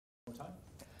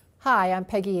Hi, I'm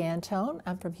Peggy Antone.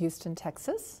 I'm from Houston,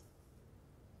 Texas.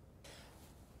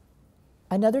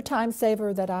 Another time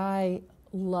saver that I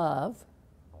love,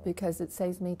 because it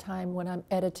saves me time when I'm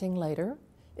editing later,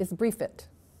 is Brief It.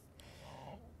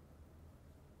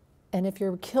 And if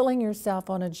you're killing yourself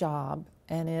on a job,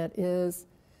 and it is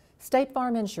State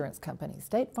Farm Insurance Company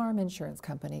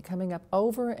coming up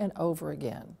over and over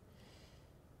again,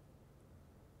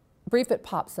 Brief It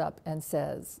pops up and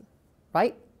says,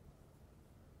 right?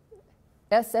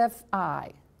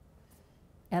 SFI,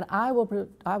 and I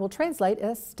will translate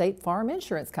as State Farm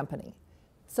Insurance Company.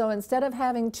 So instead of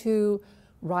having to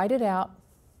write it out,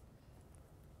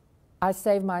 I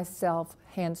save myself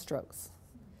hand strokes.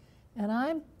 And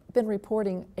I've been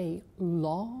reporting a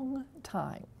long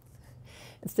time.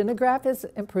 And Stenograph has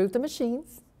improved the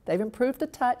machines. They've improved the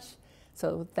touch.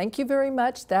 So thank you very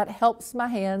much. That helps my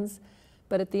hands.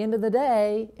 But at the end of the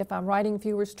day, if I'm writing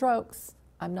fewer strokes,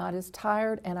 I'm not as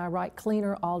tired, and I write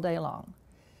cleaner all day long.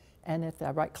 And if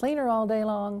I write cleaner all day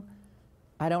long,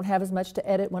 I don't have as much to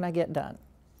edit when I get done.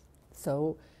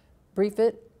 So Brief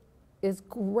It is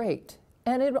great.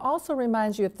 And it also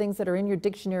reminds you of things that are in your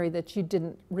dictionary that you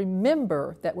didn't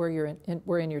remember that were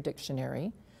in your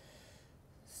dictionary.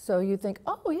 So you think,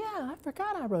 oh yeah, I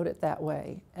forgot I wrote it that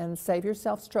way, and save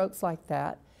yourself strokes like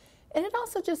that. And it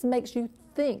also just makes you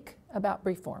think about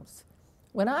brief forms.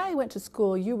 When I went to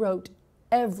school, you wrote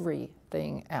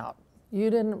everything out. You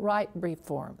didn't write brief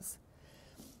forms.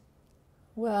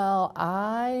 Well,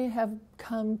 I have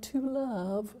come to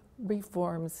love brief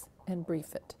forms and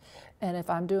Brief It. And if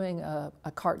I'm doing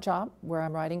a cart job where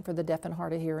I'm writing for the deaf and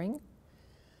hard of hearing,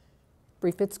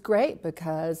 Brief It's great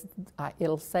because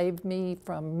it'll save me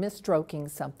from misstroking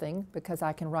something, because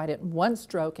I can write it in one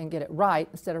stroke and get it right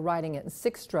instead of writing it in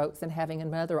 6 strokes and having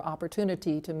another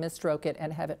opportunity to misstroke it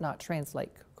and have it not translate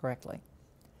correctly.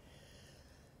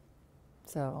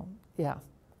 So, yeah,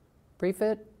 Brief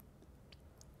It.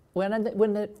 When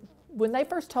they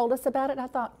first told us about it, I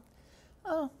thought,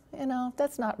 oh,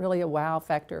 that's not really a wow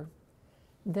factor.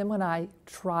 Then when I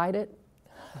tried it,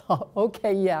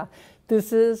 okay, yeah,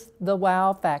 this is the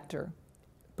wow factor.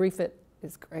 Brief It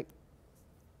is great.